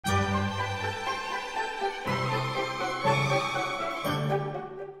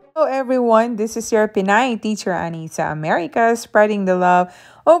Hello everyone, this is your Pinay teacher Anisa America, spreading the love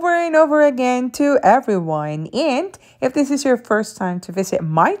over and over again to everyone. And if this is your first time to visit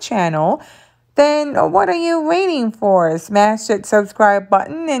my channel, then what are you waiting for? Smash that subscribe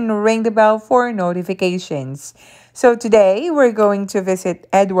button and ring the bell for notifications. So today we're going to visit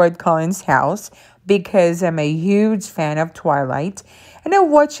Edward Cullen's house because I'm a huge fan of Twilight and I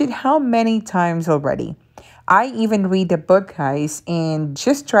watched it how many times already. I even read the book, guys, and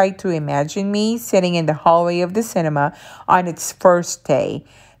just try to imagine me sitting in the hallway of the cinema on its first day.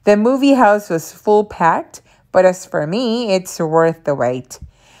 The movie house was full packed, but as for me, it's worth the wait.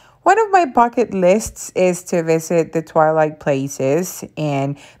 One of my bucket lists is to visit the Twilight places,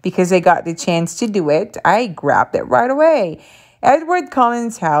 and because I got the chance to do it, I grabbed it right away. Edward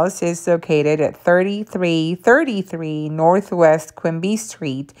Cullen's house is located at 3333 Northwest Quimby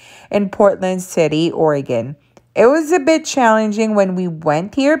Street in Portland City, Oregon. It was a bit challenging when we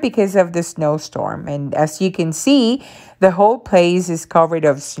went here because of the snowstorm. And as you can see, the whole place is covered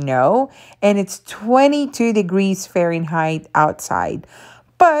of snow and it's 22 degrees Fahrenheit outside.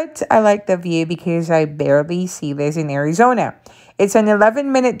 But I like the view because I barely see this in Arizona. It's an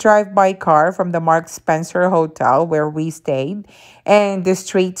 11-minute drive by car from the Mark Spencer Hotel where we stayed. And the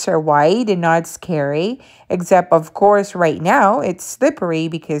streets are wide and not scary. Except, of course, right now, it's slippery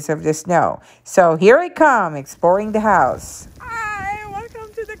because of the snow. So here I come, exploring the house. Hi,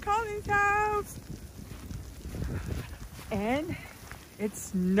 welcome to the Collins house. And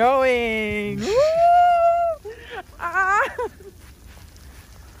it's snowing. Woo! Ah!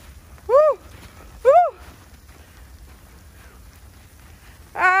 Woo! Woo!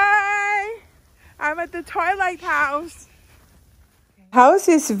 Hi! I'm at the Twilight house. House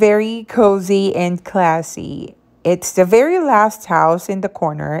is very cozy and classy. It's the very last house in the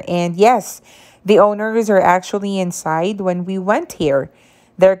corner, and yes, the owners are actually inside when we went here.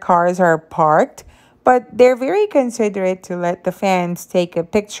 Their cars are parked, but they're very considerate to let the fans take a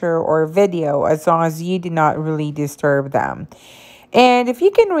picture or video as long as you do not really disturb them. And if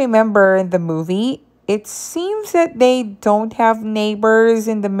you can remember in the movie, it seems that they don't have neighbors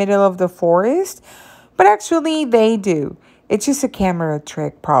in the middle of the forest, but actually they do. It's just a camera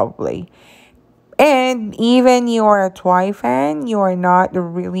trick, probably. And even you are a Twi fan, you are not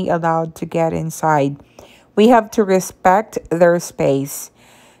really allowed to get inside. We have to respect their space.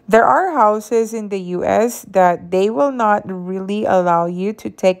 There are houses in the US that they will not really allow you to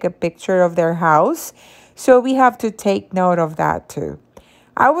take a picture of their house, so we have to take note of that too.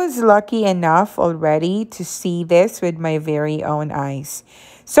 I was lucky enough already to see this with my very own eyes.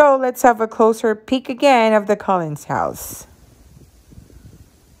 So let's have a closer peek again of the Collins house.